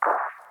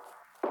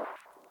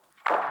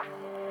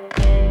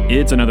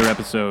It's another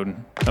episode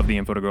of the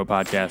Info to Grow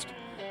podcast.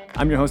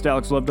 I'm your host,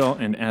 Alex Lovedahl,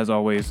 and as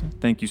always,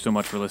 thank you so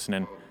much for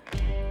listening.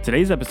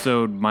 Today's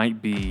episode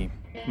might be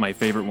my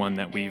favorite one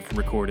that we've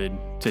recorded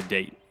to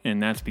date,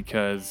 and that's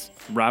because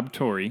Rob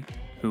Torrey,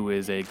 who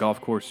is a golf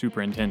course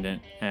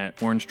superintendent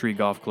at Orange Tree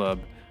Golf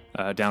Club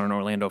down in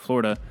Orlando,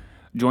 Florida,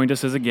 joined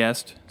us as a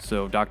guest.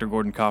 So Dr.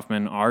 Gordon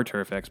Kaufman, our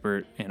turf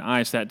expert, and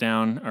I sat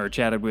down or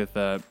chatted with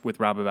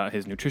Rob about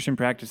his nutrition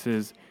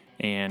practices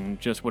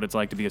and just what it's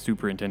like to be a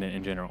superintendent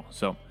in general.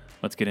 So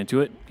let's get into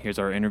it. Here's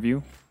our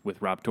interview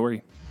with Rob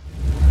Torrey.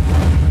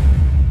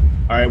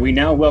 All right, we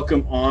now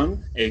welcome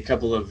on a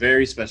couple of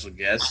very special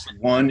guests.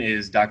 One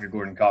is Dr.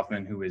 Gordon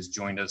Kaufman, who has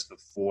joined us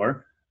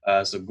before.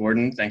 So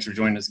Gordon, thanks for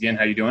joining us again.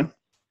 How you doing?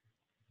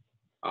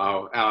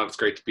 Oh, Alex,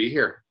 great to be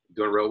here.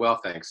 Doing real well,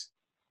 thanks.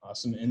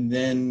 Awesome. And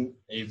then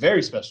a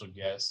very special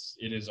guest.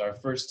 It is our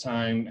first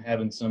time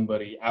having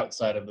somebody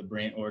outside of the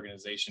Brant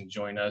organization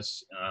join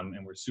us,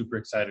 and we're super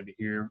excited to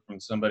hear from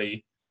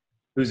somebody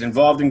who's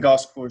involved in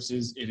golf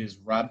courses. It is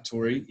Rob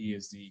Torrey. He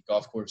is the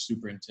golf course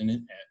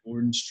superintendent at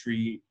Orange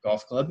Tree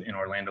Golf Club in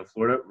Orlando,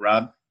 Florida.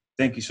 Rob,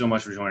 thank you so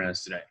much for joining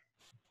us today.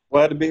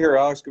 Glad to be here,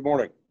 Alex. Good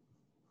morning.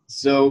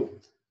 So,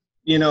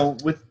 you know,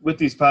 with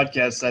these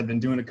podcasts, I've been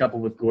doing a couple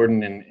with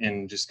Gordon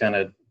and just kind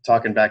of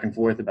talking back and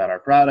forth about our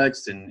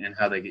products and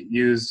how they get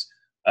used.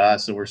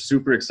 So we're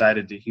super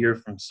excited to hear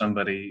from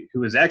somebody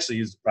who has actually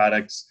used the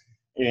products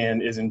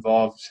and is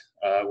involved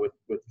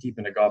with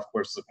keeping a golf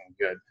course looking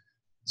good.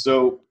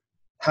 So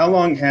how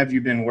long have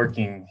you been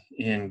working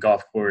in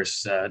golf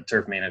course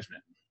turf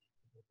management?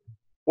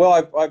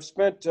 Well, I've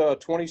spent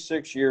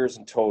 26 years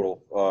in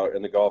total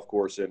in the golf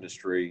course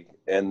industry,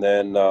 and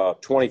then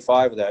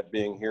 25 of that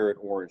being here at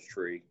Orange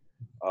Tree.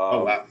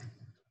 Oh, wow.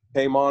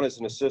 Came on as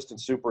an assistant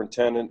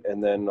superintendent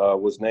and then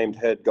was named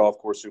head golf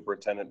course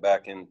superintendent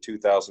back in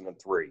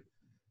 2003.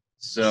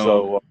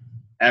 So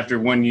after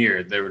 1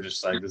 year, they were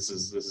just like, this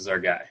is our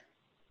guy.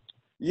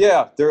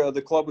 Yeah,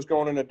 the club was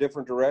going in a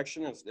different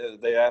direction.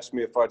 They asked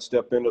me if I'd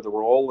step into the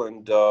role,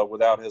 and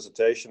without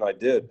hesitation, I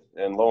did.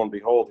 And lo and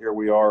behold, here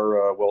we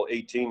are,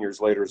 18 years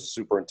later as a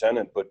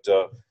superintendent, but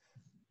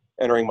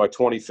entering my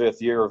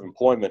 25th year of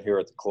employment here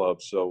at the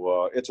club.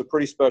 So it's a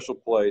pretty special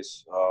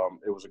place.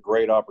 It was a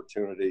great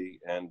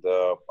opportunity, and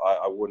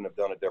I wouldn't have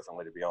done it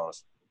differently, to be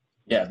honest.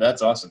 Yeah,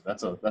 that's awesome.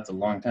 That's a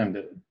long time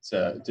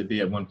to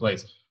be at one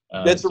place.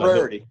 It's a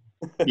rarity.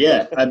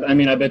 Yeah, I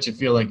mean, I bet you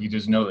feel like you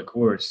just know the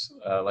course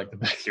like the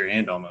back of your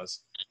hand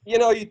almost. You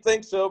know, you'd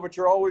think so, but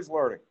you're always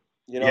learning.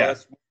 You know, yeah.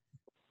 That's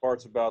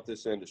parts about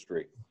this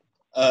industry.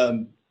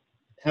 How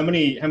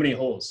many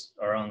holes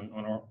are on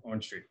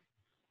Orange Street?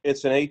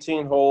 It's an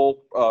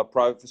 18-hole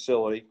private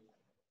facility.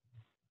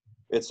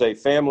 It's a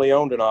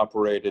family-owned and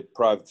operated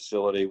private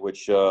facility,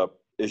 which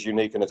is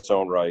unique in its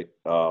own right.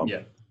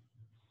 Yeah.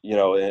 You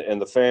know, and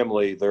the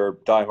family, they're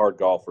diehard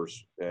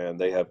golfers, and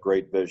they have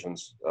great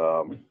visions.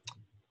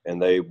 And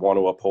they want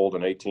to uphold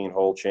an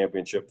 18-hole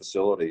championship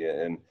facility.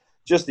 And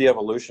just the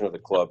evolution of the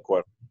club,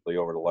 quite frankly,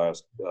 over the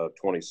last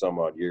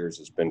 20-some-odd years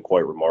has been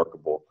quite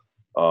remarkable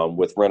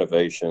with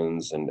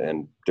renovations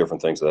and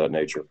different things of that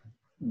nature.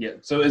 Yeah.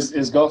 So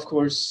is golf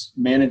course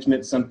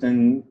management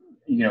something,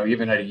 you know,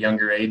 even at a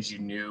younger age, you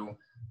knew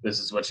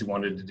this is what you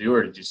wanted to do,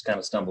 or did you just kind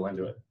of stumble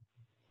into it?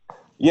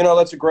 You know,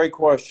 that's a great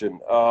question.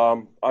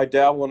 I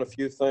dabble in a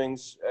few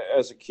things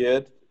as a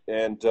kid,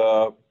 and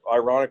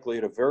ironically,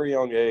 at a very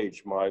young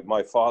age,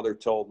 my father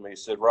told me, he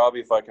said, Robbie,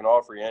 if I can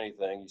offer you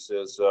anything, he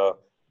says,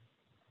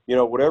 you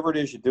know, whatever it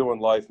is you do in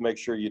life, make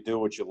sure you do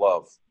what you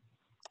love.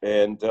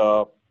 And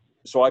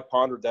so I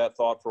pondered that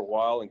thought for a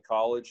while in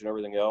college and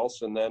everything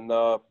else. And then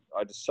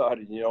I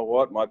decided, you know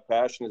what, my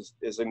passion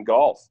is in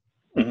golf.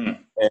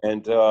 Mm-hmm.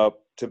 And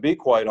to be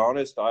quite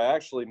honest, I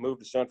actually moved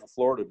to Central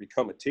Florida to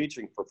become a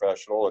teaching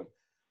professional. And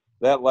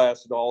that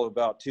lasted all of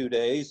about 2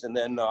 days. And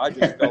then I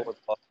just fell in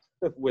love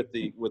with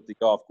the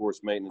golf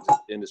course maintenance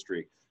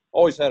industry.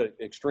 Always had an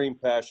extreme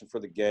passion for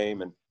the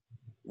game and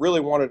really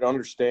wanted to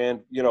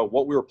understand, you know,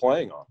 what we were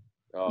playing on.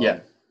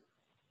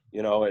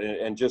 You know,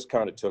 and just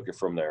kind of took it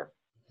from there.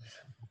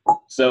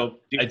 So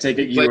I take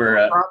it you were,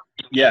 I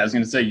was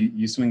going to say,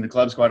 you swing the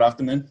clubs quite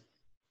often then?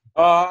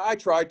 I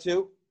try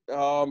to.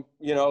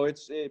 You know,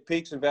 it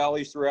peaks and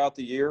valleys throughout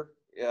the year,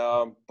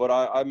 but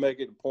I make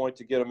it a point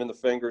to get them in the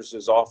fingers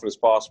as often as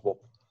possible.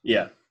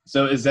 Yeah.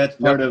 So is that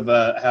part of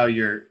how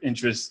your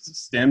interest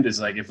stemmed? Is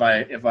like if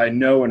I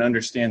know and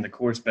understand the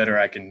course better,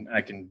 I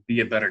can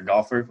be a better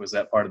golfer. Was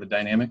that part of the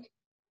dynamic?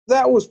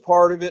 That was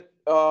part of it,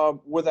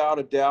 without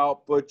a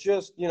doubt. But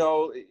just, you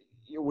know,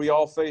 we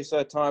all face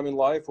that time in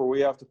life where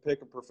we have to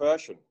pick a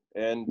profession,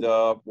 and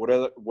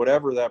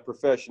whatever that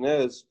profession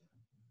is,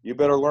 you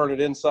better learn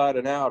it inside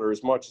and out, or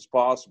as much as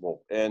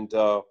possible. And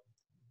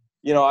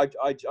you know,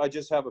 I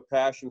just have a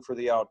passion for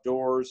the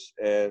outdoors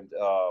and.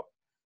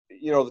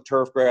 You know, the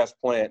turf grass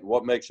plant and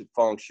what makes it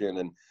function,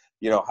 and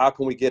you know, how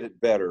can we get it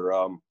better?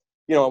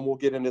 You know, and we'll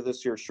get into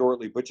this here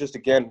shortly, but just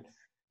again,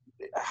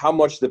 how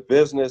much the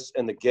business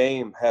and the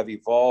game have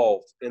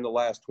evolved in the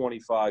last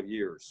 25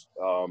 years.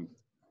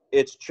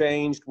 It's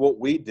changed what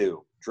we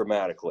do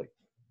dramatically.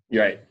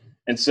 You're right.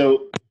 And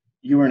so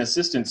you were an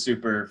assistant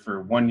super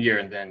for 1 year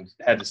and then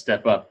had to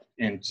step up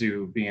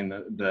into being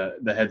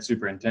the head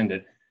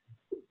superintendent.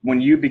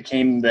 When you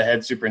became the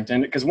head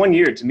superintendent, because 1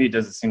 year to me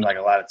doesn't seem like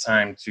a lot of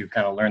time to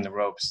kind of learn the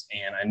ropes.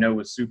 And I know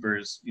with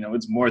supers,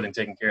 it's more than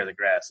taking care of the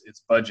grass.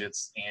 It's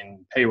budgets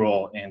and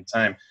payroll and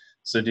time.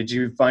 So did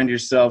you find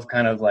yourself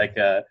kind of like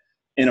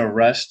in a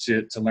rush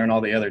to learn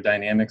all the other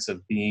dynamics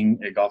of being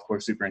a golf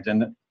course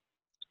superintendent?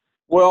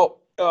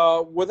 Well,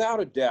 without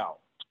a doubt,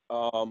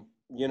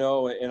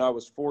 and I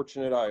was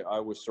fortunate. I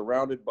was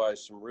surrounded by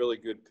some really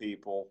good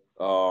people.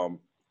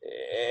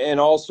 And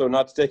also,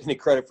 not to take any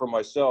credit for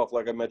myself,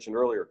 like I mentioned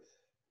earlier,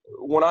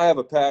 when I have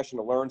a passion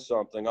to learn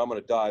something, I'm going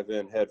to dive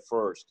in head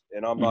first,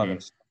 and I'm not going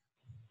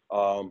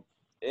to.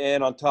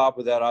 And on top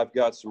of that, I've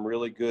got some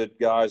really good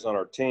guys on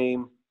our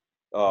team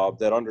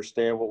that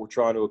understand what we're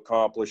trying to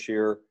accomplish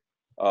here.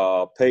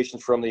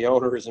 Patience from the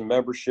owners and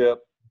membership,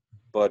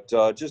 but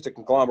just a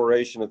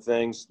conglomeration of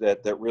things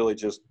that really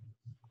just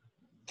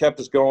kept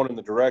us going in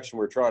the direction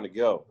we're trying to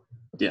go.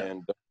 Yeah.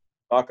 And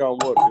knock on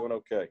wood, doing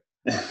okay.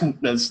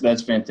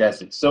 That's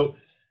fantastic. So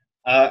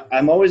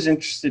I'm always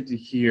interested to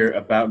hear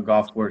about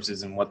golf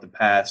courses and what the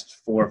past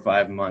 4 or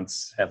 5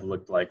 months have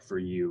looked like for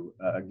you,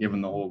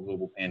 given the whole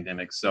global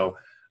pandemic. So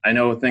I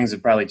know things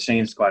have probably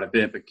changed quite a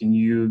bit, but can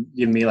you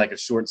give me like a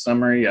short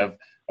summary of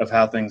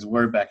how things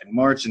were back in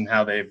March and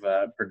how they've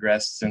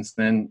progressed since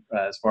then,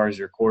 as far as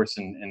your course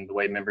and the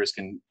way members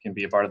can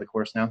be a part of the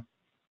course now?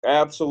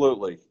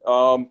 Absolutely.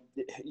 I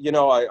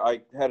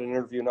had an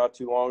interview not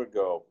too long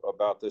ago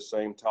about this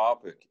same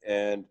topic,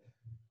 and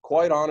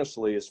quite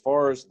honestly, as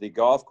far as the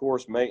golf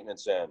course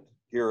maintenance end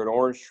here at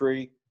Orange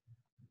Tree,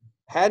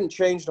 hadn't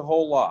changed a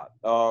whole lot.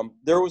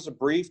 There was a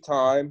brief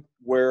time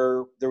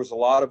where there was a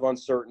lot of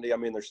uncertainty. I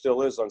mean, there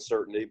still is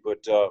uncertainty,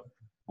 but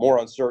more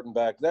uncertain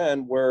back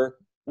then, where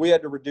we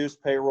had to reduce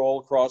payroll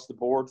across the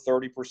board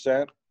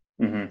 30%.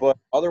 But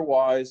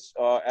otherwise,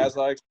 as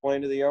I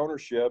explained to the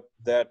ownership,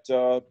 that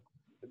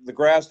the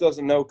grass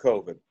doesn't know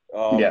COVID.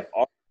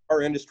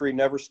 Our industry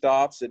never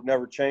stops. It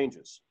never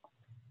changes.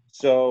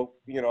 So,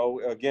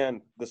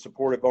 again, the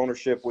supportive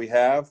ownership we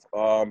have,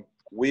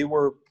 we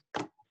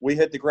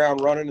hit the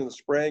ground running in the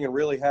spring and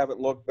really haven't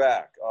looked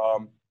back.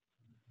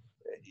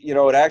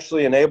 It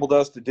actually enabled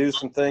us to do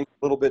some things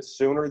a little bit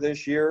sooner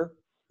this year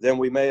than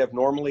we may have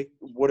normally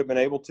would have been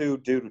able to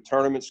due to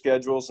tournament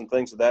schedules and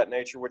things of that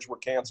nature, which were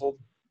canceled.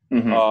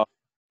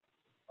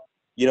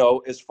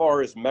 As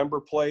far as member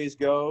play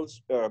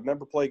goes,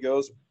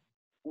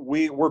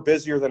 we're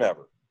busier than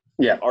ever.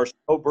 Yeah. Our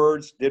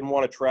snowbirds didn't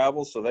want to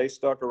travel, so they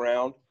stuck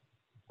around.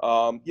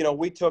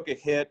 We took a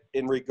hit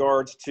in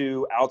regards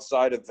to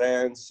outside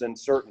events and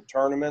certain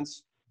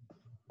tournaments.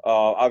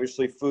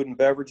 Obviously, food and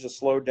beverage has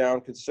slowed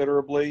down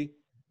considerably.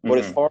 But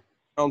as far as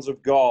rounds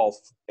of golf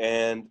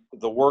and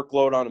the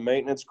workload on a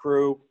maintenance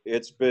crew,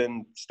 it's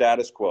been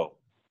status quo.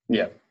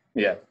 Yeah.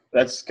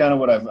 That's kind of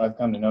what I've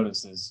come to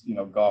notice is,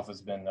 golf has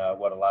been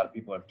what a lot of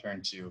people have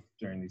turned to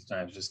during these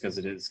times, just because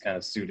it is kind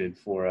of suited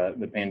for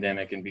the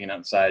pandemic and being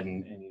outside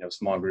and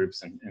small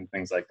groups and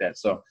things like that.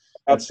 So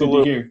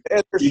absolutely.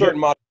 And there's certain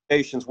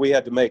modifications we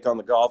had to make on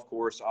the golf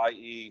course,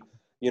 i.e.,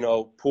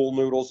 pool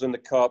noodles in the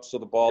cup so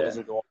the ball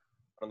doesn't go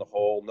in the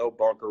hole, no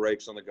bunker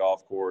rakes on the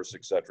golf course,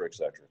 et cetera, et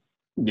cetera.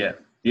 Yeah.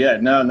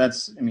 No, and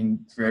that's,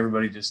 for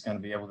everybody just kind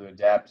of be able to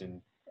adapt and,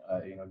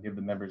 give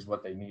the members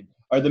what they need.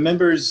 Are the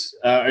members,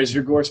 is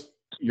your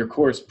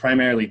course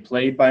primarily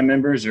played by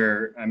members,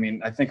 or,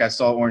 I think I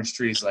saw Orange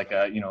Trees like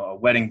a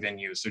wedding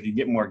venue. So do you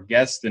get more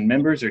guests than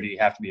members, or do you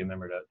have to be a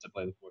member to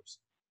play the course?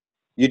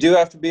 You do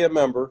have to be a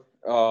member.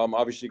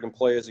 Obviously you can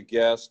play as a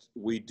guest.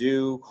 We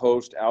do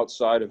host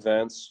outside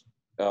events,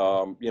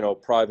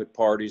 private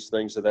parties,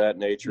 things of that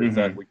nature. In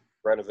fact, we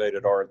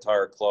renovated our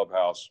entire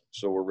clubhouse.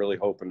 So we're really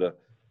hoping to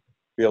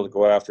be able to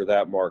go after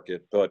that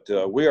market, but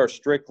we are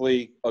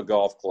strictly a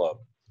golf club.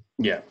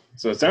 Yeah.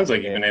 So it sounds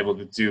like you've been able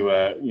to do,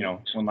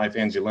 when life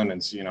hands you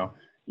lemons, you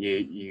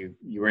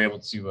were able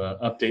to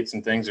update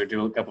some things or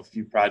do a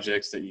few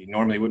projects that you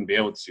normally wouldn't be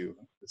able to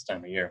this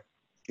time of year.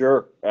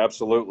 Sure.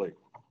 Absolutely.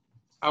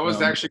 I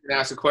was actually going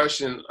to ask a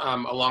question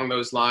along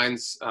those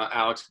lines,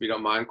 Alex, if you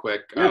don't mind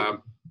quick. Yeah.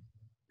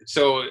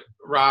 So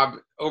Rob,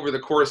 over the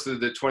course of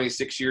the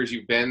 26 years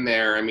you've been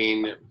there,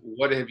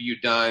 what have you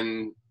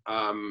done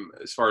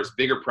as far as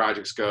bigger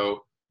projects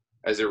go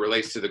as it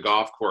relates to the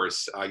golf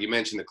course? You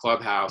mentioned the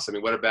clubhouse.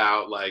 What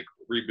about like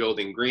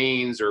rebuilding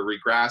greens or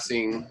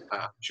regrassing?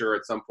 I'm sure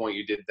at some point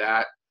you did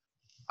that.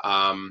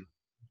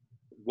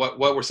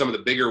 What were some of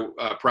the bigger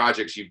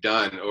projects you've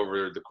done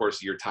over the course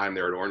of your time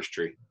there at Orange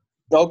Tree?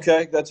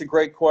 Okay, that's a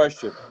great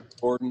question,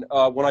 Gordon.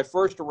 When I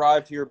first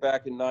arrived here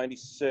back in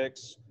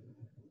 '96,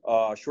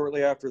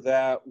 shortly after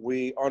that,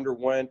 we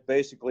underwent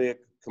basically a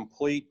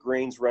complete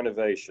greens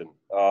renovation,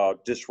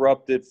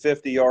 disrupted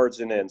 50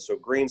 yards and in. So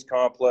greens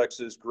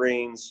complexes,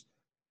 greens,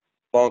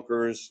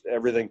 bunkers,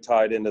 everything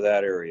tied into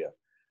that area.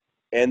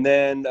 And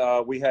then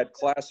we had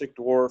classic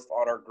dwarf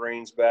on our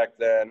greens back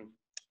then,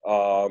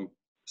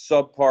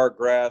 subpar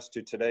grass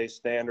to today's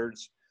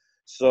standards.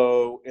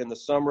 So in the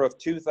summer of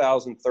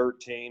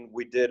 2013,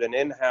 we did an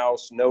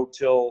in-house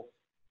no-till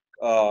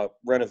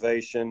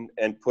renovation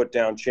and put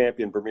down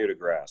Champion Bermuda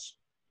grass.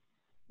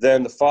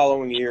 Then the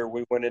following year,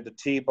 we went into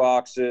tee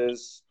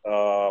boxes,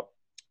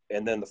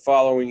 and then the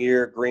following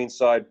year,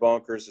 greenside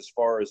bunkers as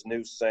far as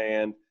new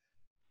sand,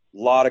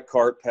 a lot of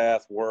cart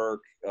path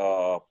work,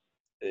 an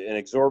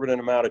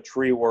exorbitant amount of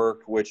tree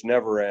work, which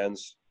never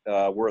ends.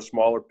 We're a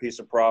smaller piece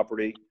of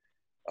property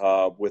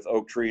with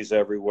oak trees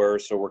everywhere,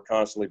 so we're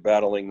constantly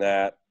battling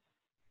that.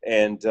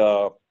 And,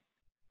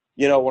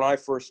 when I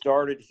first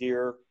started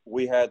here,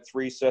 we had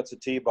 3 sets of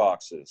tee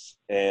boxes,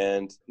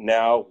 and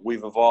now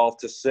we've evolved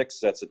to 6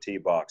 sets of tee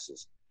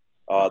boxes.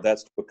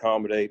 That's to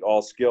accommodate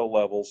all skill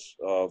levels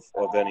of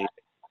any.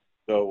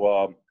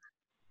 So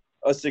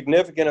a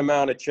significant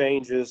amount of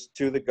changes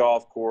to the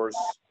golf course.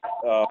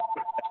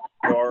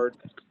 Yard.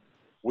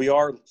 We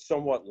are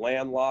somewhat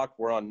landlocked.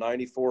 We're on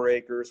 94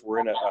 acres. We're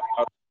in a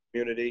house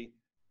community.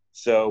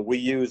 So we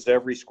use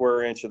every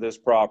square inch of this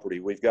property.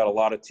 We've got a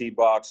lot of tee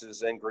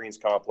boxes and greens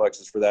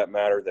complexes, for that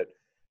matter, that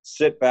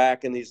sit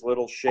back in these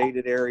little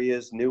shaded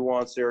areas,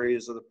 nuanced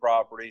areas of the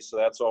property. So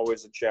that's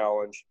always a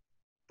challenge.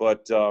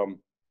 But,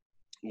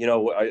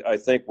 I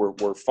think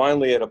we're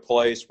finally at a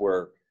place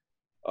where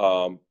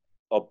a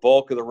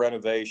bulk of the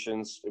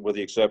renovations, with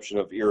the exception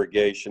of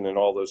irrigation and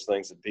all those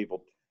things that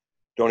people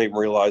don't even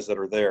realize that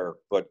are there.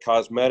 But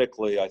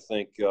cosmetically, I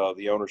think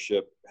the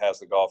ownership has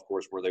the golf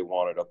course where they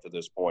want it up to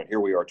this point. Here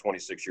we are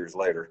 26 years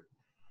later.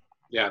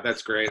 Yeah,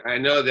 that's great. I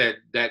know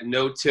that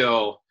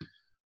no-till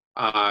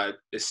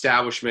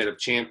establishment of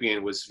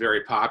Champion was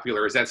very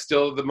popular. Is that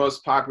still the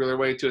most popular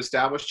way to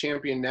establish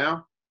Champion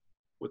now,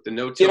 with the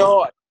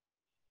no-till?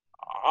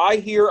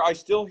 I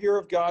still hear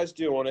of guys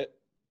doing it.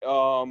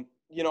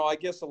 I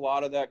guess a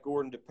lot of that,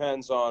 Gordon,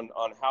 depends on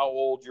how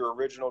old your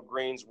original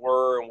greens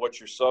were and what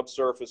your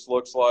subsurface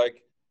looks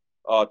like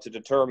to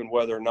determine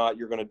whether or not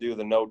you're going to do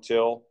the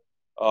no-till.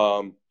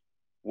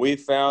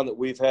 We've found that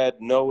we've had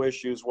no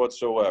issues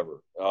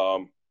whatsoever.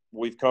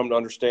 We've come to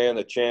understand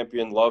that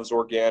Champion loves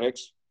organics,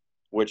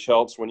 which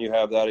helps when you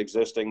have that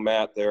existing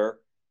mat there.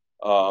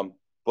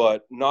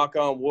 But knock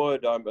on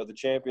wood, the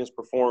Champions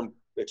performed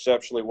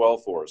exceptionally well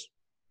for us.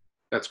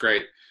 That's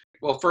great.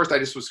 Well, first, I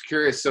just was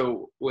curious.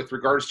 So with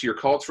regards to your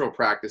cultural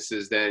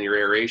practices, then your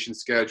aeration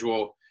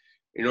schedule,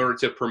 in order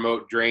to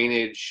promote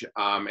drainage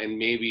and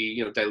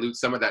maybe, dilute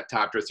some of that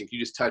top dressing, can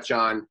you just touch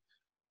on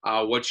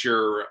what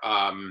your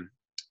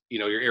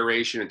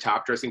aeration and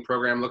top dressing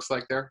program looks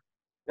like there?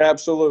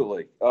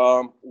 Absolutely.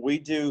 We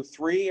do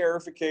 3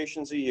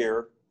 aerifications a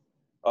year,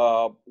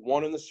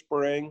 one in the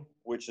spring,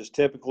 which is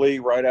typically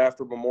right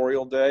after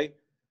Memorial Day.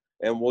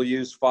 And we'll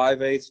use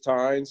 5/8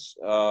 tines,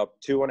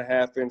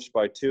 2.5 inch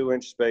by 2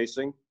 inch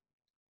spacing.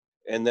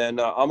 And then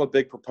I'm a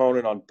big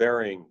proponent on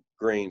burying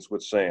greens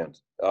with sand.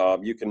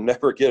 You can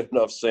never get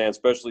enough sand,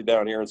 especially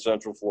down here in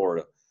Central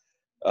Florida.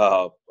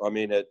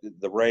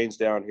 The rains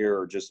down here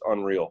are just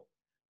unreal.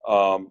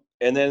 And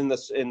then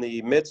in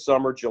the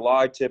midsummer,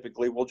 July,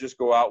 typically, we'll just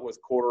go out with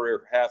 1/4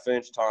 or 1/2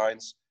 inch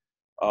tines,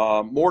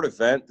 more to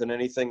vent than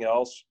anything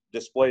else,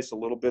 displace a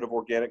little bit of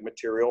organic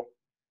material.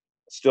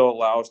 Still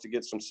allow us to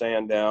get some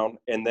sand down.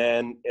 And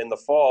then in the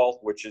fall,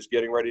 which is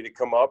getting ready to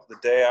come up the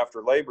day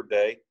after Labor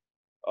Day,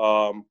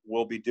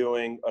 we'll be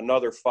doing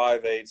another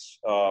 5/8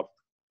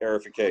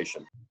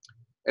 aerification.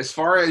 As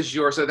far as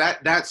so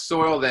that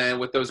soil then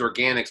with those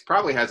organics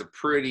probably has a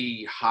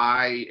pretty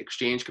high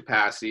exchange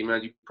capacity.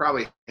 You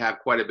probably have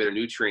quite a bit of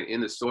nutrient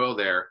in the soil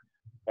there.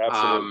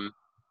 Absolutely.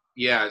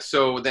 Yeah.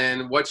 So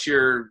then what's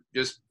your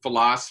just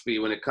philosophy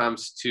when it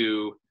comes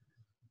to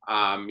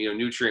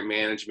nutrient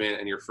management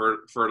and your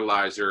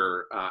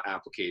fertilizer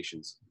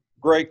applications?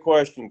 Great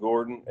question,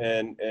 Gordon.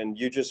 And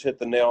you just hit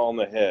the nail on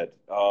the head.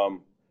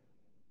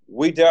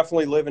 We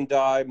definitely live and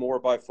die more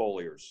by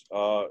foliars.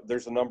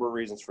 There's a number of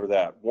reasons for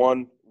that.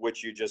 One,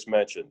 which you just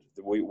mentioned,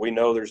 we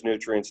know there's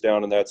nutrients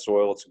down in that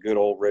soil. It's a good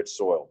old rich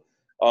soil.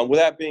 With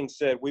that being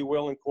said, we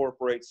will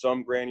incorporate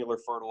some granular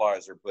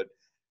fertilizer, but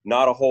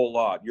not a whole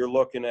lot. You're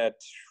looking at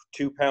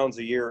 2 pounds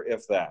a year,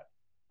 if that.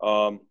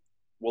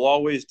 We'll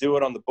always do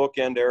it on the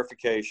bookend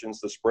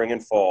aerifications, the spring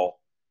and fall.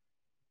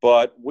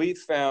 But we've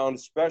found,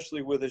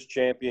 especially with this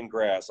Champion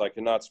grass, I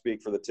cannot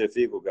speak for the Tiff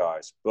Eagle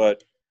guys,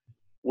 but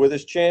with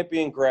this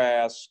Champion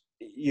grass,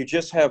 you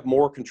just have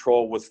more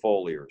control with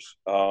foliars.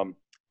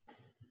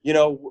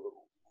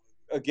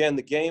 Again,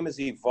 the game has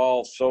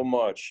evolved so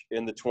much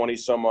in the 20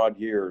 some odd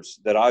years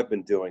that I've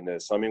been doing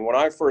this. When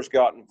I first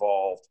got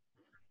involved,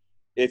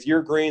 if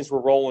your greens were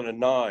rolling a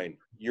 9,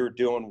 you're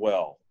doing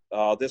well.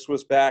 This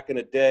was back in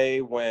a day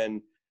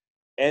when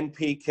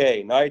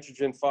NPK,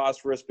 nitrogen,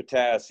 phosphorus,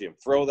 potassium,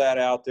 throw that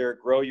out there,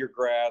 grow your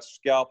grass,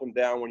 scalp them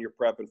down when you're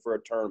prepping for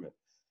a tournament.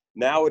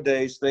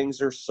 Nowadays,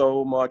 things are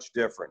so much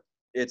different.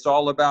 It's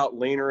all about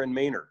leaner and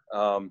meaner.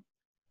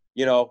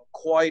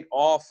 Quite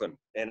often,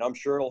 and I'm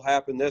sure it'll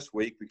happen this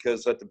week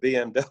because at the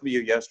BMW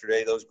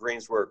yesterday, those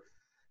greens were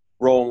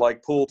rolling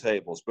like pool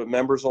tables. But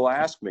members will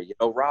ask me,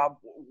 Rob,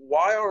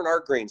 why aren't our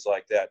greens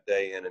like that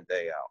day in and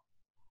day out?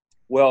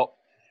 Well,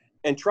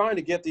 and trying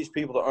to get these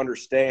people to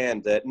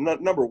understand that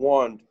number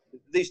one,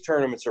 these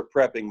tournaments are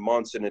prepping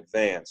months in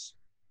advance,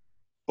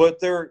 but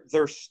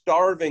they're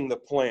starving the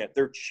plant.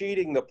 They're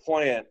cheating the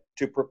plant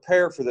to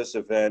prepare for this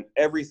event,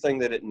 everything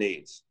that it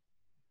needs.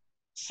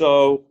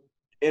 So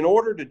in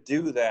order to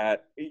do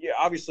that,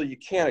 obviously you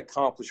can't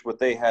accomplish what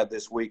they had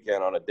this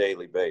weekend on a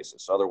daily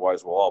basis.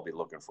 Otherwise, we'll all be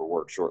looking for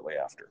work shortly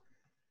after.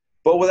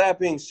 But with that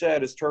being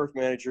said, as turf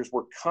managers,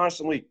 we're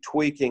constantly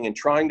tweaking and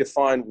trying to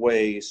find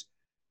ways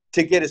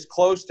to get as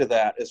close to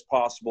that as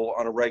possible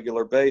on a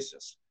regular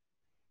basis.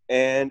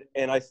 And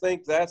I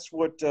think that's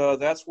what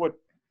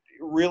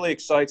really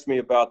excites me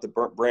about the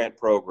Brandt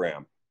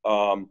program.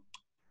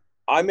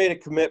 I made a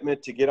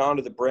commitment to get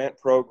onto the Brandt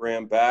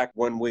program back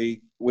when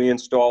we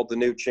installed the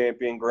new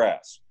Champion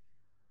grass.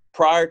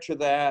 Prior to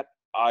that,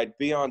 I'd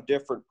be on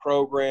different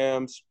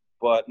programs,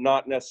 but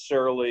not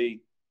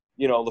necessarily,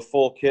 the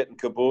full kit and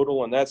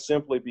caboodle. And that's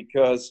simply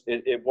because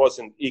it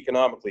wasn't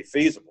economically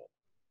feasible.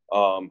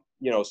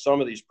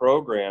 Some of these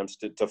programs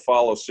to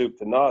follow soup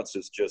to nuts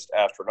is just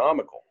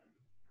astronomical.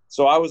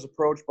 So I was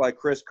approached by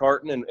Chris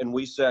Carton, and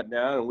we sat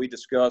down and we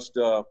discussed,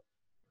 the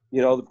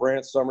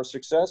Brandt Summer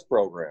Success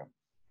Program.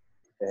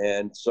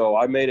 And so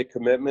I made a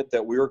commitment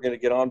that we were going to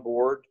get on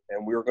board,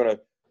 and we were going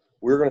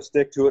to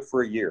stick to it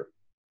for a year,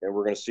 and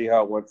we're going to see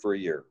how it went for a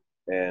year.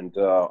 And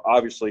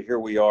obviously, here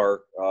we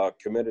are,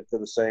 committed to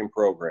the same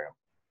program.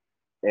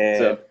 And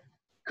so,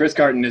 Chris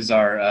Carton is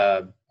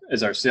our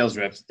sales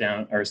rep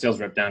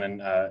down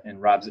in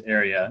Rob's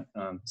area.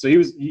 So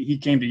he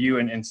came to you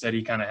and said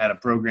he kind of had a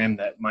program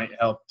that might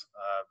help,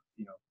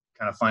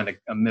 kind of find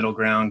a middle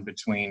ground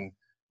between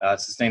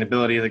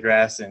sustainability of the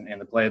grass and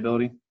the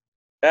playability.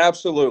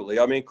 Absolutely.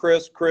 I mean,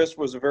 Chris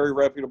was a very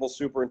reputable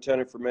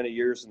superintendent for many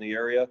years in the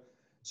area.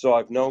 So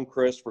I've known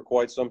Chris for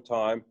quite some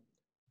time.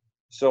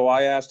 So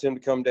I asked him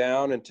to come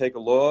down and take a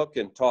look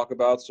and talk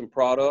about some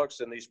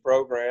products and these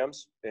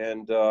programs.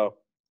 And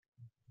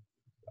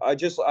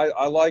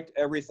I liked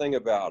everything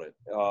about it.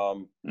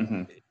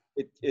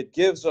 It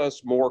gives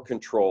us more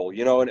control,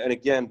 and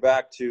again,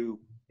 back to,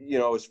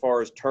 as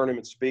far as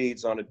tournament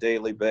speeds on a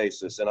daily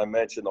basis. And I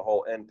mentioned the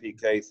whole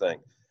NPK thing.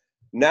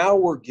 Now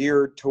we're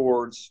geared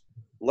towards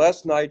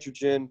less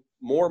nitrogen,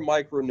 more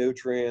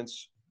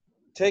micronutrients,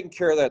 taking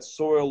care of that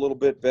soil a little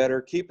bit better,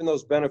 keeping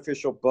those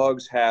beneficial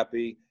bugs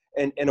happy,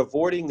 and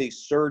avoiding these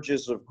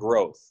surges of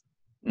growth.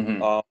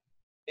 And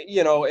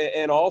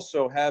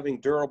also having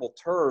durable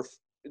turf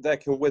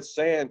that can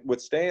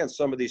withstand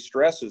some of these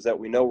stresses that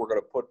we know we're going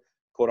to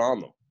put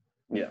on them.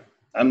 Yeah.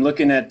 I'm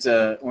looking at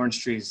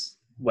Orange Tree's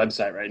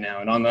website right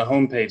now, and on the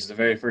homepage, the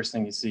very first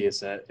thing you see is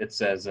that it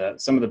says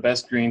some of the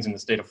best greens in the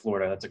state of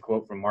Florida. That's a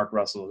quote from Mark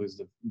Russell, who's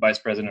the vice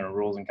president of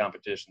rules and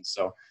competitions.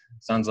 So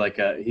sounds like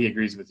he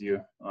agrees with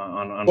you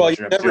on what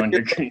you're up to on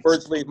your greens.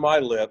 Words leave my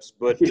lips,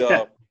 but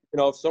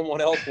if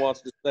someone else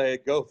wants to say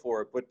it, go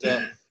for it.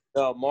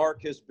 But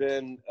Mark has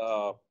been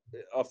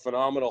a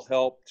phenomenal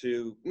help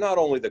to not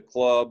only the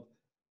club,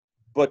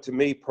 but to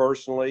me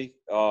personally.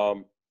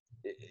 And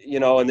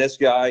this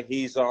guy,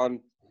 he's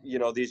on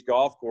these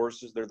golf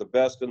courses, they're the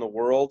best in the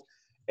world,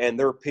 and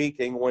they're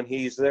peaking when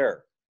he's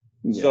there.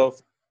 Yeah. So if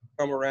you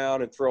come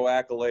around and throw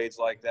accolades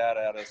like that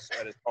at us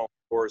at his home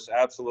course,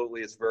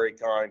 absolutely, it's very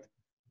kind.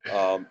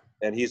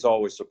 And he's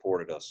always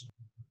supported us.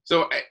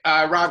 So,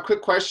 Rob,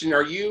 quick question: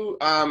 Are you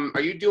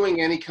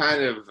doing any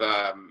kind of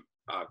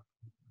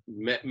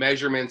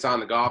measurements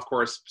on the golf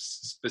course,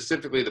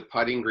 specifically the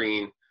putting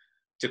green,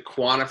 to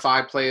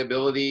quantify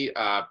playability?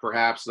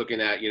 Perhaps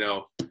looking at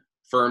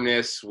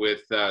firmness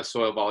with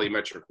soil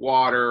volumetric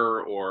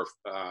water or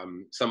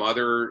some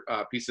other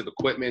piece of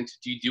equipment.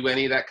 Do you do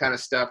any of that kind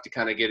of stuff to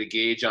kind of get a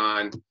gauge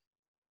on,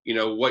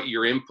 what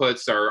your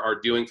inputs are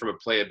doing from a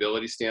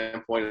playability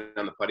standpoint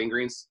on the putting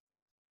greens?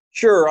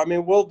 Sure. I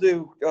mean, we'll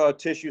do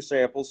tissue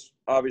samples,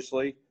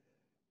 obviously.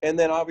 And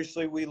then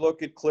obviously we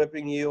look at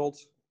clipping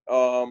yields,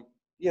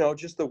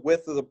 just the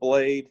width of the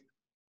blade,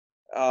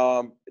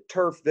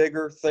 turf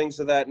vigor, things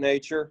of that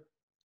nature.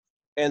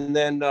 And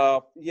then,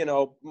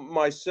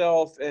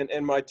 myself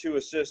and my two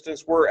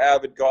assistants, we're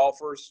avid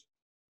golfers.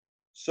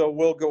 So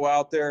we'll go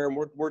out there and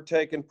we're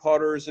taking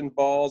putters and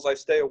balls. I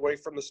stay away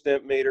from the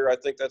stimp meter. I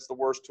think that's the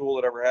worst tool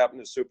that ever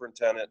happened to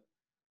superintendent.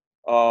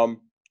 But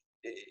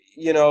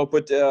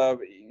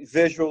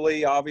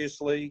visually,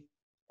 obviously,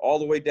 all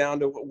the way down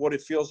to what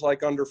it feels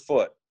like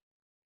underfoot,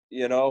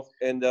 and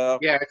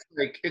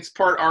it's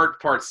part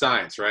art, part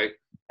science, right?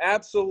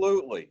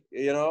 Absolutely.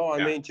 I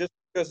mean, just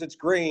because it's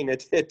green,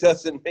 it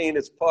doesn't mean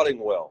it's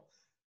putting well.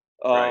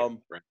 Right.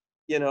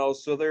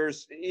 So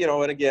there's,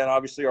 and again,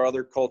 obviously our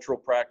other cultural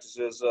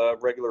practices,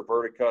 regular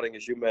vertic cutting,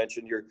 as you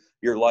mentioned,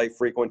 your light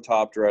frequent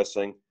top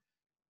dressing.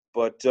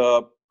 But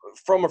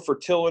from a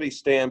fertility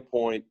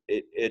standpoint,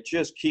 it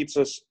just keeps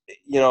us,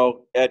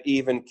 at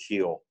even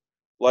keel.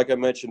 Like I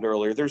mentioned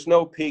earlier, there's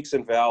no peaks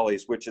and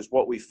valleys, which is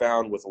what we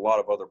found with a lot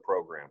of other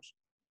programs.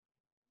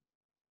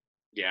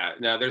 Yeah,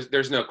 no,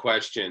 there's no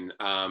question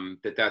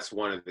that's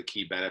one of the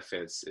key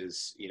benefits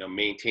is,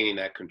 maintaining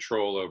that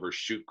control over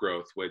shoot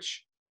growth,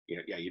 which,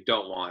 you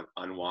don't want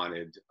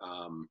unwanted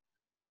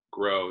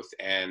growth,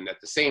 and at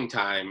the same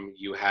time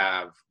you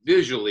have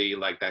visually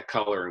like that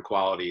color and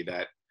quality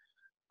that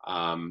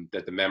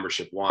that the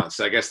membership wants.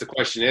 So I guess the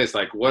question is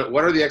like, what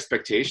are the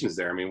expectations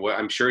there? I mean,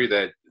 I'm sure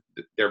that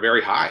they're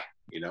very high,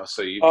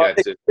 so you've got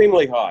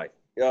extremely high,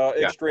 Yeah.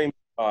 extremely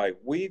high.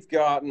 We've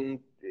gotten,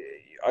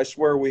 I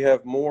swear we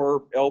have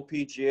more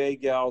LPGA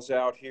gals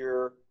out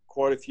here,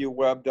 quite a few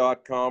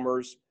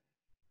web.comers.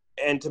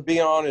 And to be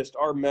honest,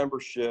 our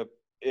membership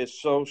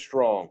is so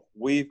strong.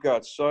 We've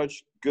got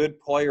such good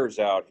players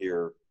out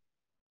here.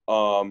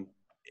 And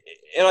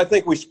I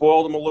think we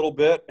spoiled them a little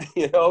bit,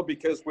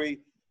 because we,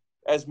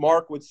 as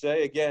Mark would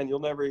say, again, you'll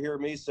never hear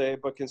me say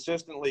it, but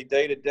consistently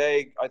day to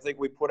day, I think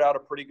we put out a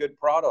pretty good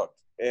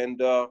product.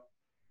 And,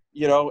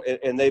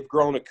 and they've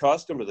grown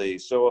accustomed to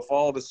these. So if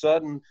all of a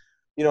sudden,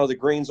 the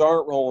greens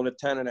aren't rolling at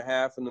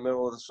 10.5 in the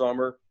middle of the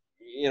summer,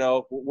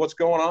 what's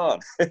going on?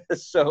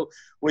 So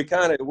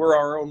we're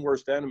our own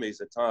worst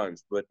enemies at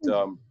times, but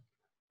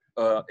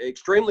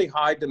extremely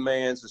high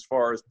demands as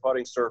far as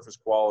putting surface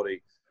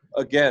quality.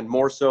 Again,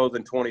 more so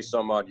than 20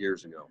 some odd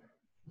years ago.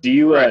 Do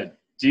you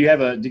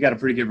got a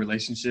pretty good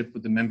relationship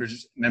with the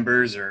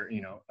members or,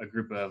 a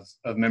group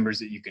of members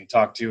that you can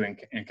talk to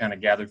and kind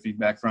of gather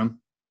feedback from?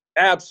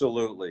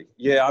 Absolutely.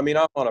 Yeah. I mean,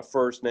 I'm on a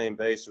first name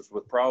basis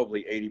with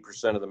probably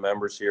 80% of the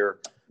members here.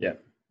 Yeah.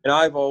 And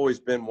I've always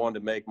been one to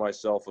make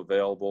myself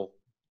available.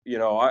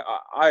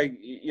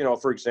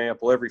 For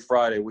example, every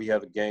Friday we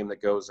have a game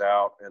that goes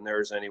out and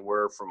there's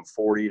anywhere from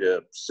 40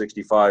 to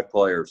 65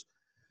 players.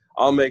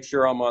 I'll make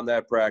sure I'm on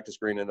that practice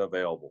green and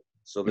available.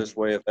 So this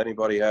way, if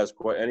anybody has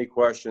any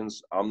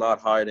questions, I'm not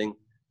hiding.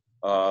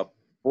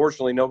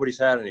 Fortunately, nobody's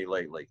had any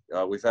lately.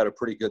 We've had a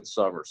pretty good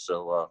summer,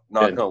 so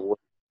knock on wood.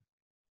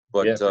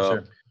 But yeah, for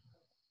sure.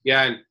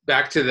 Yeah, and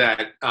back to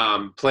that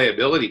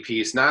playability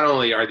piece. Not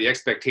only are the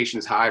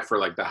expectations high for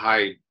like the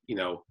high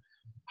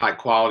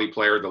quality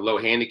player, the low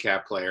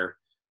handicap player,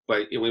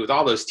 but with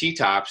all those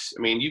T-tops,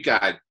 I mean, you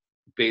got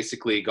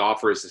basically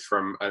golfers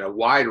from a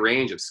wide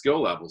range of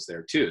skill levels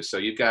there too. So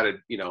you've got to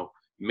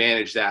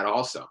manage that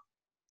also.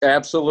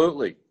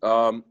 Absolutely.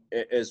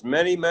 As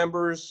many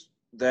members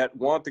that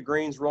want the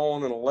greens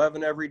rolling in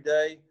 11 every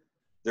day,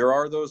 there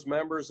are those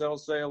members that'll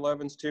say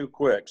 11's too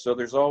quick. So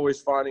there's always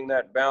finding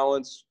that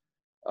balance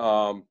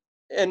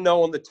and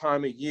knowing the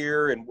time of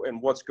year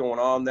and what's going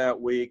on that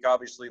week.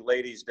 Obviously,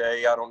 Ladies'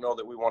 Day, I don't know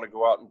that we want to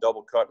go out and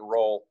double cut and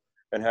roll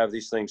and have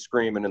these things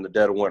screaming in the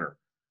dead of winter.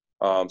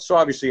 So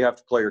obviously you have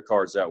to play your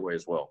cards that way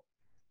as well.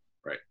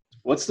 Right.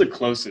 What's the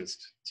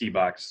closest tee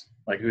box?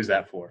 Like, who's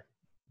that for?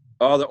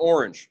 The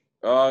orange.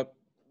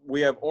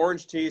 We have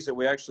orange tees that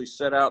we actually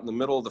set out in the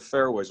middle of the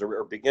fairways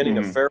or beginning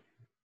of fairways.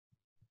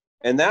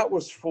 And that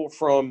was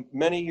from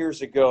many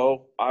years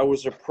ago. I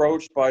was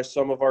approached by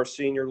some of our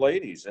senior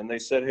ladies and they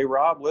said, "Hey,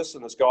 Rob,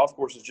 listen, this golf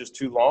course is just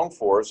too long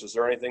for us. Is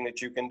there anything that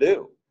you can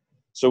do?"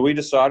 So we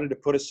decided to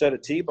put a set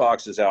of tee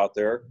boxes out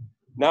there.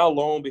 Now,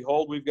 lo and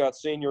behold, we've got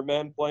senior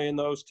men playing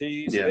those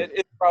tees. Yeah.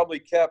 It probably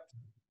kept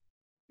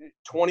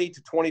 20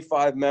 to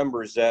 25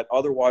 members that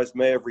otherwise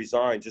may have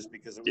resigned just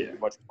because it was too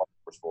much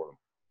course for them.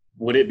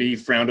 Would it be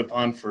frowned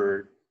upon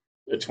for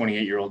a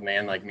 28-year-old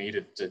man like me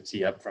to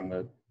tee up from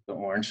the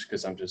orange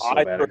because I'm just so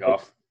bad at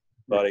golf?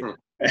 Buddy.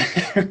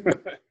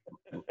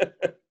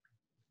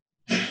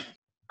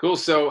 Cool.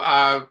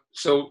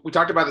 So we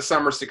talked about the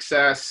summer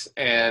success,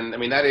 and I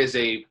mean that is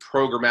a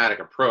programmatic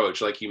approach,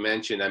 like you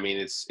mentioned. I mean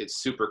it's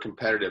super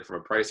competitive from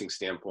a pricing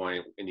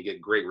standpoint, and you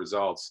get great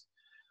results.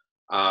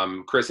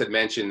 Chris had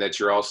mentioned that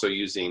you're also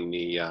using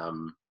the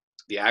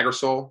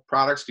Agrosol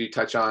products. Could you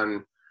touch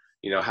on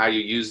how you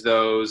use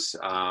those,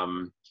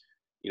 and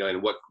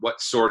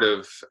what sort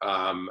of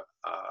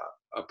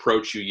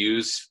approach you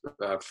use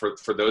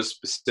for those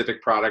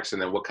specific products, and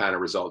then what kind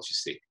of results you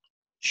see?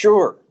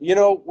 Sure.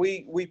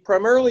 We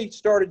primarily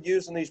started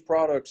using these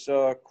products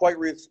quite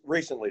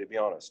recently, to be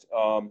honest.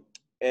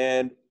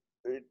 And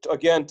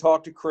again,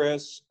 talked to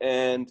Chris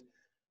and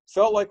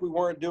felt like we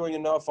weren't doing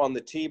enough on the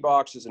tee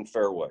boxes and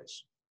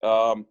fairways.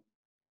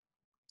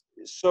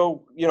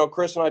 So,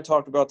 Chris and I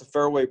talked about the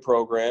fairway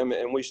program,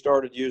 and we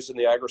started using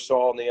the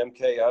Agrosol and the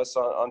MKS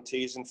on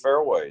tees and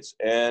fairways.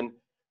 And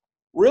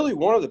really,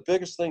 one of the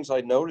biggest things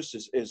I noticed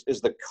is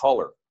the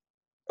color.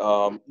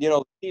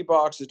 The tee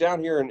boxes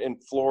down here in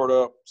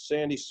Florida,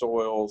 sandy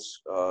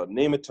soils,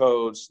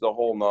 nematodes, the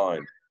whole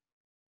nine.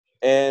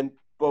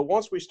 But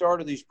once we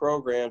started these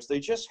programs, they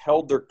just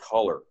held their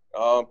color.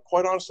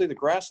 Quite honestly, the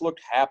grass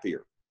looked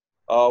happier.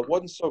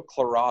 Wasn't so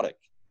chlorotic.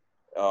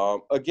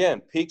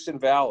 Again, peaks and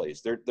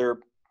valleys.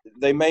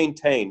 They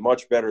maintain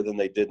much better than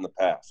they did in the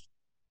past.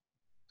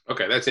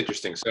 Okay, that's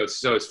interesting. So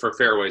it's for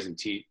fairways and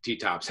tee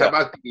tops. How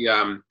about the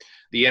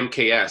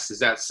MKS? Does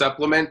that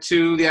supplement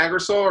to the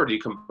Agrosol, or do you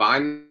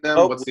combine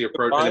them? What's the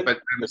approach? But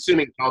I'm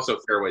assuming it's also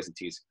fairways and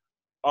tees.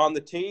 On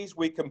the tees,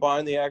 we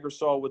combine the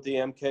Agrosol with the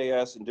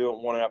MKS and do it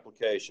in one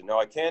application. Now,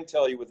 I can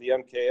tell you with the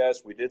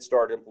MKS, we did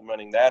start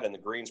implementing that in the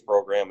greens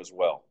program as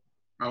well.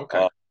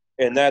 Okay.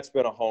 And that's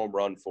been a home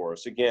run for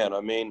us. Again,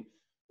 I mean,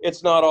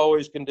 it's not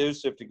always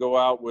conducive to go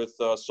out with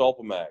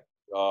Sulpamag.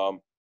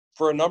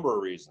 for a number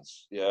of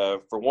reasons. Yeah,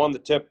 for one, the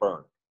tip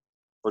burn.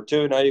 For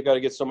two, now you've got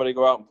to get somebody to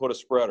go out and put a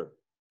spreader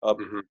up,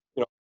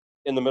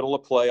 in the middle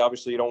of play.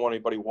 Obviously, you don't want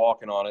anybody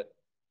walking on it.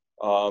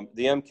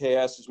 The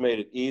MKS has made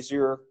it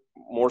easier,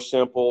 more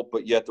simple,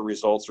 but yet the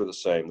results are the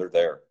same. They're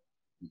there.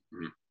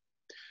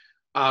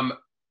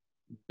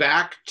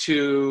 Back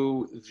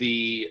to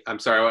I'm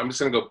just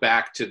going to go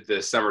back to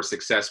the Summer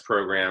Success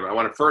Program. I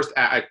want to first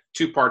add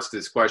two parts to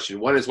this question.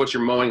 One is, what's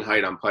your mowing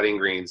height on putting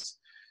greens?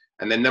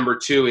 And then number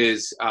two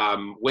is,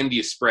 when do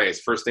you spray? It's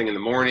first thing in the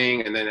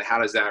morning. And then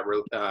how does that,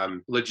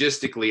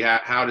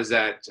 logistically, how does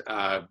that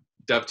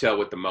dovetail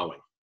with the mowing?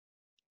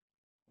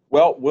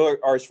 Well,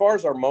 as far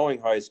as our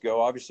mowing heights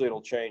go, obviously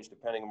it'll change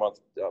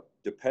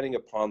depending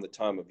upon the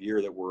time of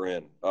year that we're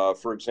in.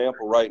 For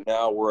example, right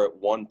now we're at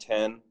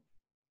 110.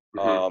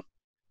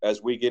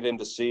 As we get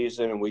into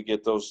season and we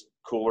get those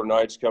cooler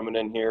nights coming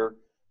in here,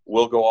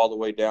 we'll go all the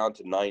way down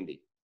to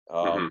 90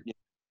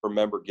 for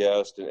member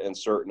guests and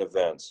certain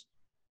events.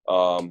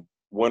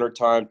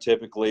 Wintertime,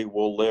 typically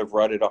we'll live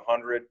right at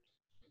 100,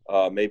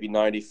 maybe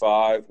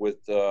 95 with,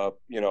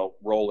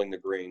 rolling the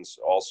greens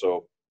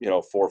also,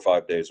 4 or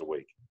 5 days a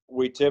week.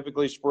 We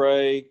typically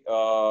spray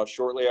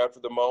shortly after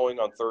the mowing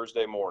on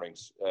Thursday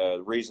mornings.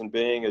 The reason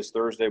being is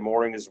Thursday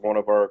morning is one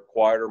of our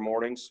quieter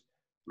mornings.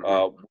 We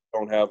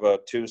don't have a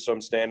twosome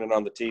standing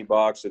on the tee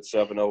box at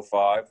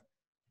 7:05.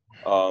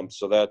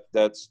 So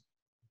that's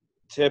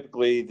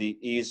typically the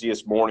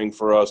easiest morning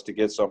for us to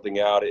get something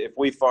out. If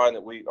we find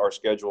that our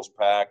schedule's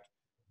packed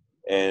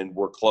and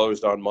we're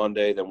closed on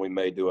Monday, then we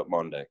may do it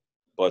Monday.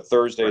 But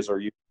Thursdays are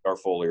usually our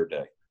foliar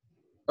day.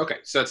 Okay,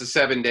 so it's a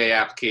 7-day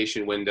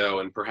application window,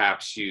 and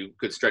perhaps you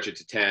could stretch it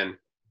to 10.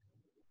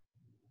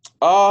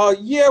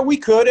 Yeah, we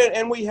could,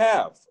 and we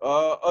have.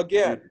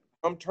 Again,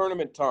 come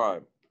tournament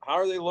time, how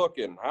are they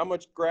looking? How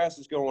much grass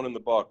is going in the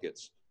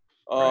buckets?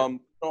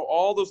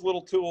 All those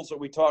little tools that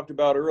we talked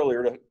about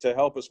earlier to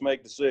help us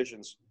make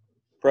decisions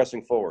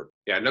pressing forward.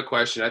 Yeah, no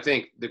question. I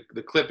think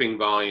the clipping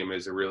volume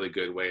is a really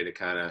good way to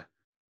kind of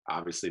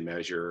obviously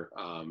measure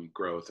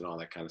growth and all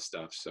that kind of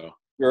stuff. So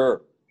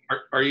sure.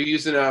 Are you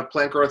using a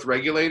plant growth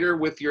regulator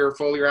with your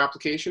foliar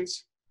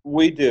applications?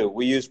 We do.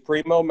 We use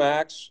Primo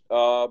Max.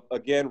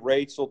 Again,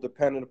 rates will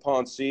depend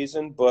upon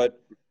season,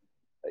 but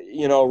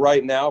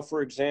right now,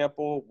 for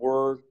example,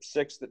 we're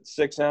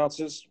 6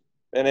 ounces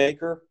an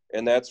acre,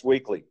 and that's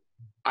weekly.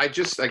 I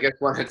guess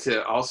wanted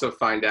to also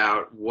find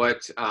out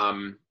what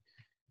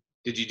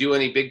did you do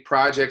any big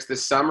projects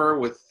this summer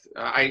with?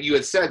 You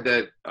had said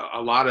that a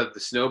lot of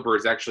the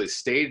snowbirds actually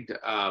stayed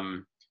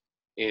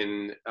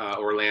in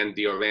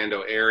the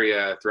Orlando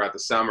area throughout the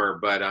summer,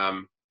 but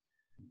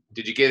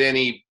did you get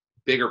any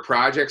bigger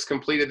projects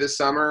completed this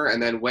summer?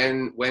 And then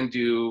when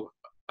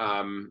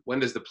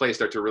does the play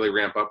start to really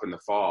ramp up in the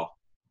fall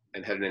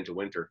and heading into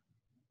winter?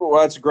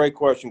 Well, that's a great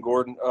question,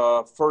 Gordon.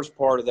 First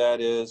part of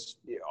that is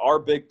our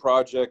big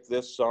project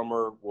this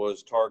summer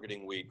was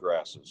targeting weed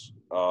grasses.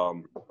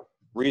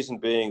 Reason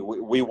being,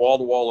 we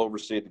wall-to-wall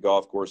oversee the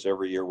golf course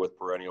every year with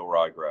perennial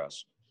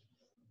ryegrass.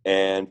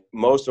 And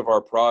most of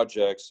our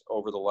projects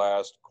over the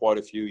last quite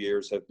a few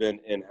years have been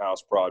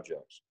in-house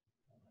projects.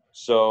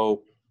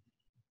 So,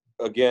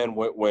 again,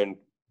 when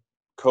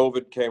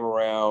COVID came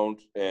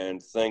around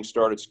and things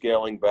started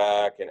scaling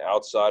back and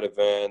outside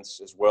events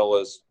as well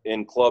as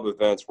in-club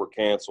events were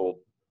canceled,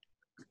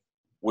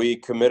 we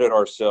committed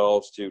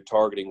ourselves to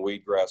targeting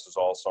weed grasses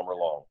all summer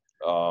long.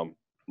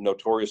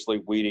 Notoriously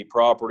weedy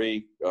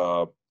property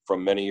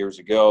from many years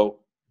ago.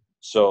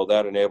 So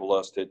that enabled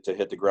us to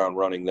hit the ground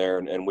running there,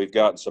 and we've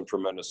gotten some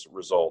tremendous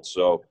results.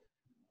 So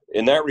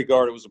in that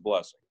regard, it was a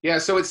blessing. Yeah,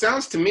 so it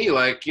sounds to me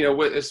like,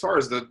 as far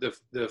as the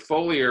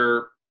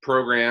foliar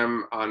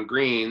program on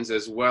greens,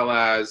 as well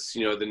as,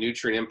 the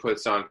nutrient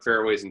inputs on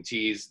fairways and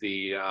tees,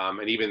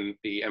 and even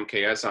the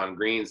MKS on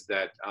greens,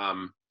 that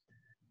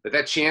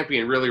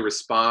champion really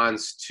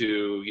responds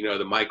to,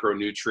 the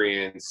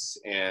micronutrients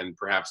and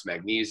perhaps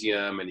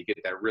magnesium, and you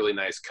get that really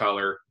nice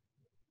color.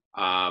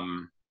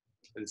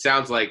 It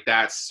sounds like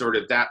that's sort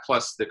of that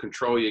plus the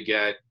control you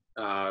get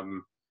as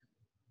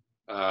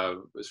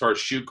far as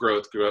shoot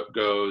growth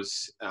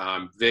goes,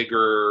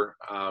 vigor,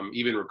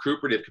 even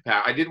recuperative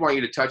capacity. I did want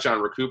you to touch on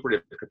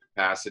recuperative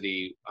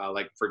capacity,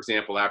 like, for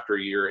example, after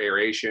your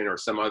aeration or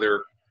some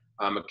other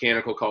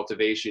mechanical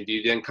cultivation. Do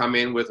you then come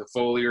in with a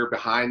foliar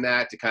behind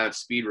that to kind of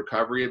speed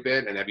recovery a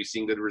bit? And have you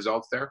seen good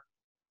results there?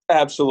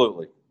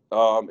 Absolutely.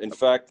 In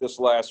fact, this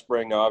last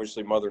spring,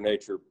 obviously Mother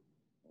Nature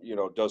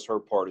does her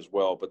part as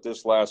well. But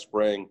this last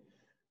spring,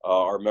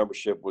 our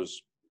membership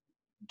was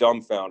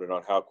dumbfounded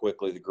on how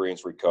quickly the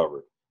greens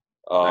recovered.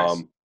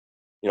 Nice.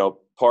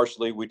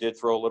 Partially we did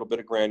throw a little bit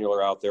of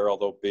granular out there,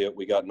 although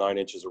we got 9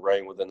 inches of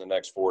rain within the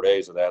next 4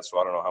 days of that. So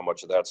I don't know how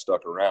much of that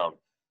stuck around.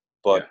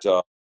 But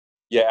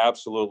yeah,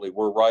 absolutely.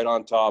 We're right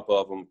on top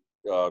of them,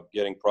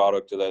 getting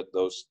product to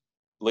those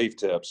leaf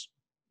tips.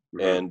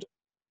 Mm-hmm. And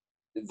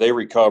they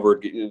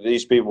recovered.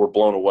 These people were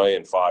blown away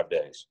in 5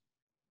 days.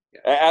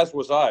 Yeah. As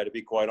was I, to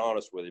be quite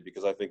honest with you,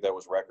 because I think that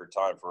was record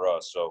time for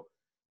us. So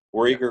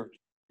we're eager to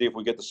see if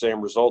we get the same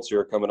results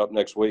here coming up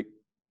next week.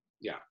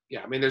 Yeah.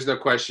 I mean, there's no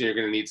question you're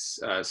going to need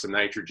some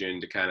nitrogen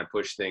to kind of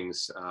push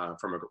things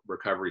from a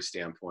recovery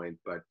standpoint.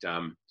 But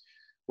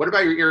what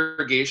about your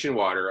irrigation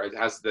water?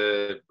 How's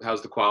the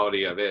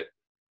quality of it?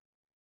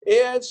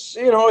 It's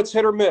it's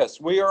hit or miss.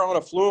 We are on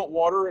affluent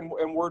water,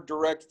 and we're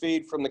direct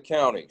feed from the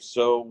county,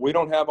 so we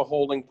don't have a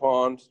holding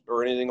pond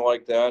or anything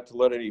like that to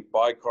let any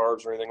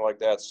bicarbs or anything like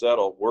that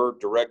settle. We're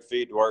direct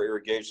feed to our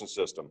irrigation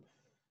system,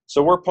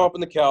 so we're pumping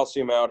the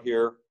calcium out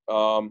here.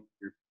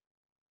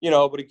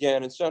 But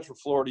again, in Central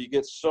Florida, you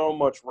get so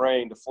much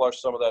rain to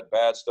flush some of that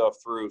bad stuff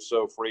through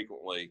so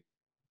frequently,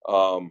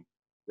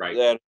 Right.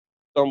 that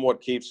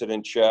somewhat keeps it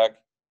in check.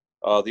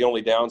 The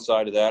only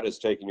downside of that is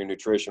taking your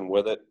nutrition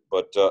with it.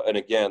 But and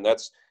again,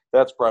 that's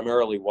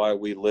primarily why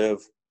we live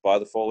by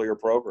the foliar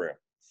program.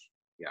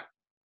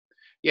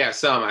 Yeah.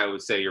 Some, I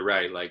would say you're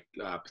right. Like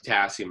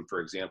potassium, for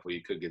example,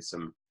 you could get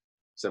some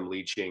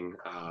leaching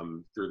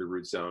through the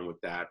root zone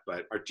with that.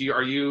 But are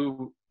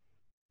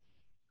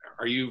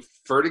you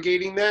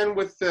fertigating then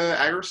with the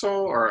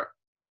Agrosol, or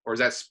does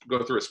that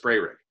go through a spray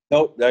rig?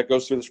 Nope, that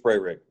goes through the spray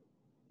rig.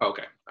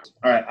 Okay.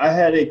 All right. I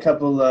had a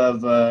couple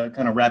of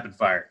kind of rapid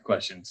fire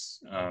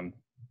questions,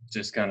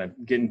 just kind of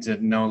getting to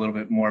know a little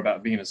bit more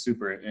about being a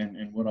super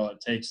and what all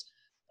it takes,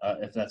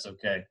 if that's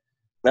okay.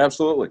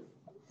 Absolutely.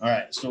 All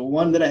right. So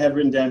one that I have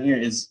written down here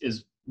is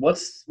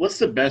what's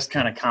the best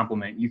kind of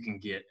compliment you can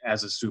get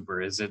as a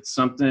super? Is it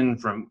something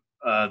from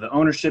the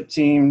ownership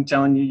team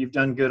telling you you've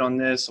done good on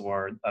this,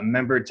 or a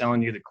member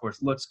telling you the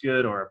course looks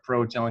good, or a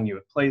pro telling you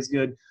it plays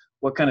good?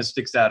 What kind of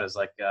sticks out as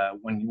like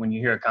when you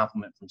hear a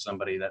compliment from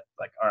somebody that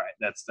like, all right,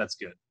 that's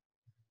good?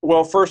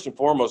 Well, first and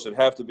foremost, it'd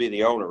have to be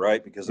the owner,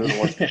 right? Because they're the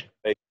ones that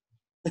pay.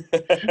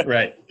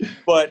 Right.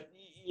 But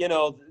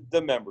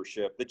the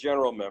membership, the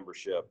general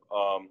membership,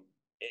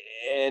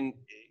 and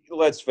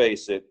let's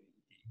face it,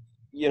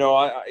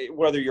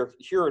 whether you're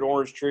here at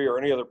Orange Tree or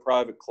any other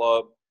private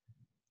club,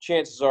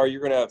 chances are you're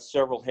going to have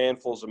several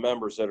handfuls of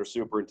members that are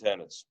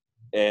superintendents.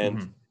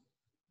 And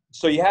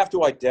so you have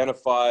to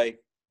identify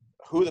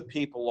who the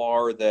people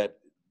are that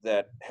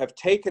have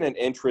taken an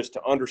interest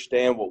to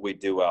understand what we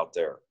do out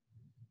there.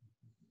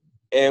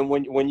 And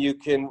when you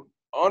can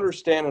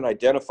understand and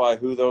identify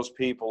who those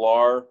people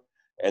are,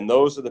 and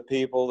those are the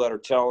people that are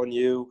telling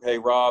you, hey,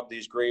 Rob,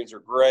 these greens are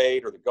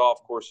great, or the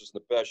golf course is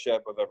the best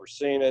shape I've ever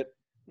seen it.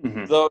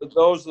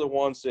 Those are the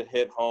ones that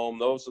hit home.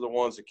 Those are the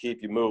ones that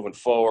keep you moving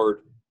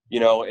forward,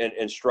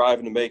 and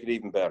striving to make it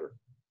even better.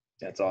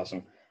 That's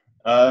awesome.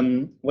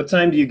 What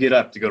time do you get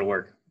up to go to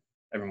work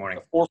every morning?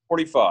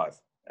 4:45.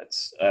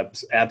 That's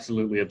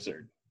absolutely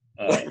absurd.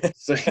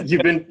 So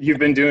you've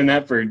been doing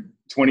that for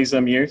 20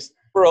 some years?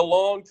 For a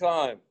long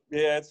time.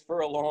 Yeah, it's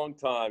for a long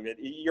time.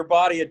 Your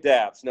body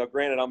adapts. Now,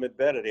 granted, I'm in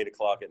bed at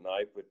 8:00 at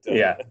night, but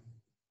yeah,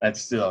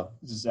 that's still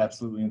just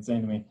absolutely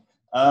insane to me.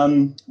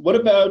 What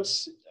about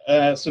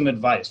some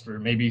advice for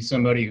maybe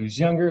somebody who's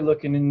younger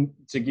looking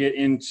to get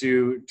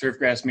into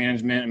turfgrass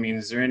management? I mean,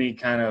 is there any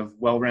kind of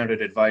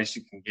well-rounded advice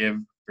you can give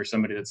for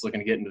somebody that's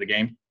looking to get into the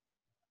game?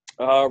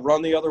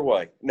 Run the other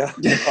way. No,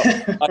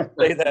 I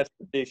say that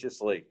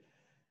facetiously.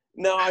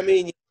 No, I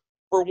mean,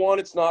 for one,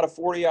 it's not a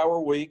 40-hour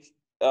week.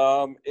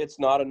 It's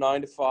not a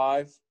 9 to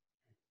 5.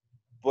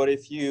 But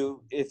if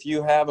you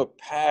have a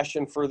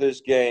passion for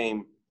this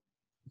game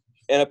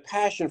and a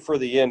passion for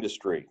the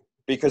industry,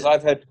 because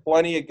I've had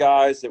plenty of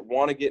guys that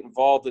want to get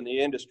involved in the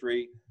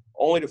industry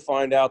only to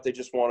find out they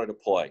just wanted to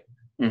play.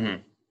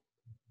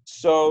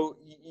 So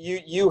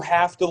you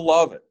have to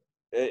love it.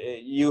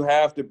 You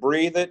have to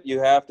breathe it. You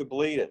have to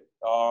bleed it.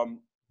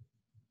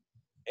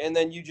 And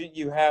then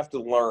you have to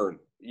learn.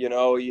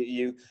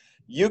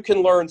 You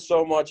can learn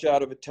so much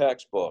out of a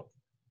textbook,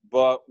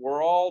 but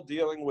we're all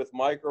dealing with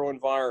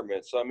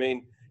microenvironments. I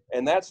mean,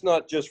 and that's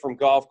not just from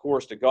golf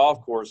course to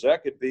golf course.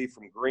 That could be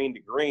from green to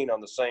green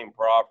on the same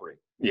property.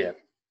 Yeah.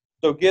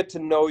 So get to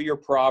know your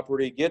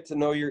property, get to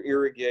know your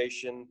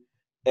irrigation,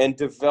 and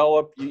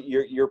develop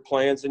your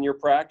plans and your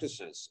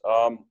practices.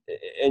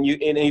 And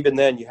even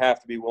then, you have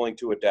to be willing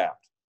to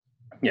adapt.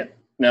 Yeah.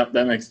 No,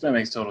 that makes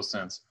total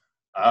sense.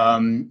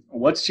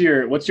 What's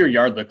your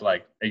yard look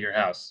like at your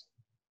house?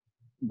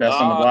 Best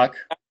on the block?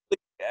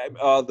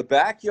 The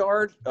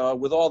backyard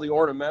with all the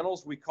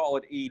ornamentals, we call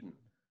it Eden.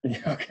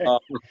 Okay.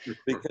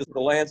 Because the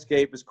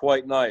landscape is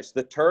quite nice.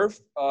 The turf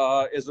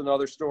is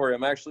another story.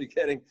 I'm actually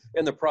getting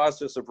in the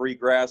process of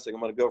regrassing. I'm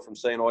going to go from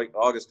St.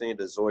 Augustine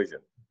to Zoysia.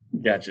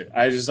 Gotcha.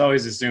 I just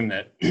always assume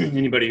that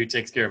anybody who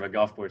takes care of a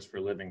golf course for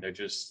a living, they're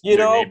just their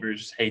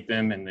neighbors hate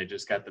them and they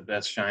just got the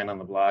best shine on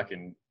the block.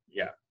 And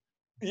yeah.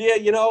 Yeah,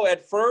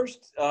 at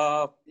first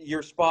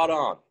you're spot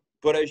on,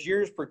 but as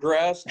years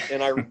progressed,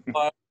 and I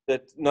realized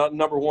that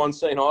number one,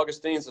 St.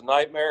 Augustine's a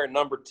nightmare, and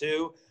number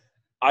two,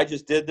 I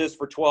just did this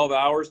for 12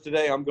 hours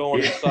today. I'm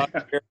going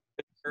inside.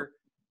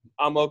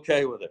 I'm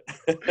okay with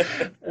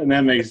it. And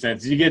that makes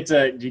sense. Do you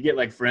get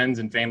like friends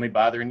and family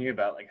bothering you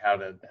about like how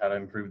to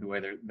improve the way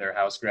the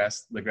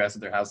grass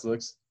of their house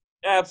looks?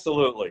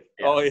 Absolutely.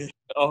 Yeah.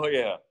 Oh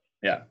yeah.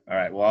 Yeah. All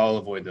right. Well, I'll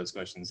avoid those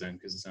questions then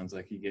because it sounds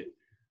like you get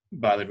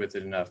bothered with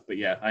it enough. But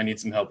yeah, I need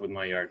some help with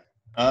my yard.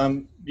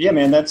 Yeah,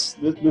 man, this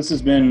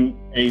has been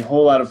a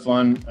whole lot of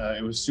fun.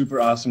 It was super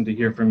awesome to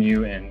hear from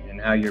you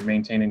and how you're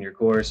maintaining your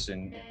course,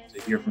 and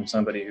to hear from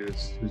somebody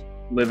who's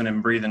living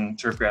and breathing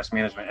turfgrass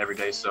management every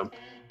day. So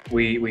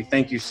we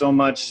thank you so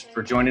much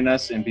for joining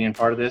us and being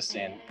part of this,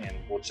 and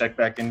we'll check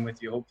back in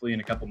with you hopefully in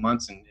a couple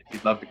months. And if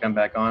you'd love to come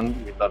back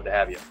on, we'd love to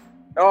have you.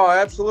 Oh,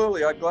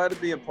 absolutely. I'm glad to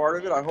be a part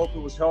of it. I hope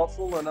it was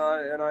helpful, and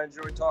I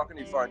enjoyed talking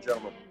to you fine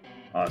gentlemen.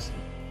 Awesome.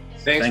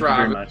 Thanks, Thank Rob.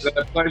 you very much. It's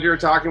a pleasure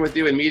talking with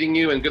you and meeting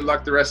you, and good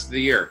luck the rest of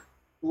the year.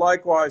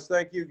 Likewise.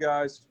 Thank you,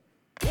 guys.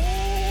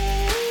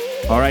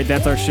 All right,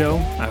 that's our show.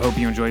 I hope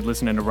you enjoyed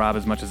listening to Rob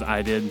as much as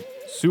I did.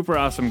 Super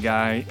awesome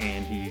guy,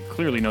 and he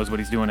clearly knows what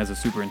he's doing as a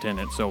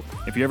superintendent. So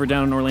if you're ever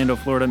down in Orlando,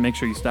 Florida, make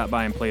sure you stop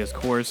by and play his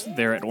course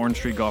there at Orange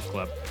Tree Golf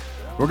Club.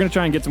 We're going to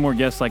try and get some more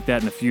guests like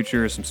that in the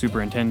future, some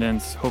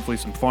superintendents, hopefully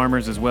some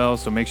farmers as well.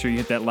 So make sure you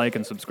hit that like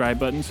and subscribe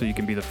button so you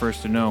can be the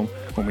first to know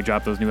when we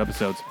drop those new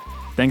episodes.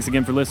 Thanks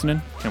again for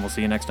listening, and we'll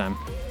see you next time.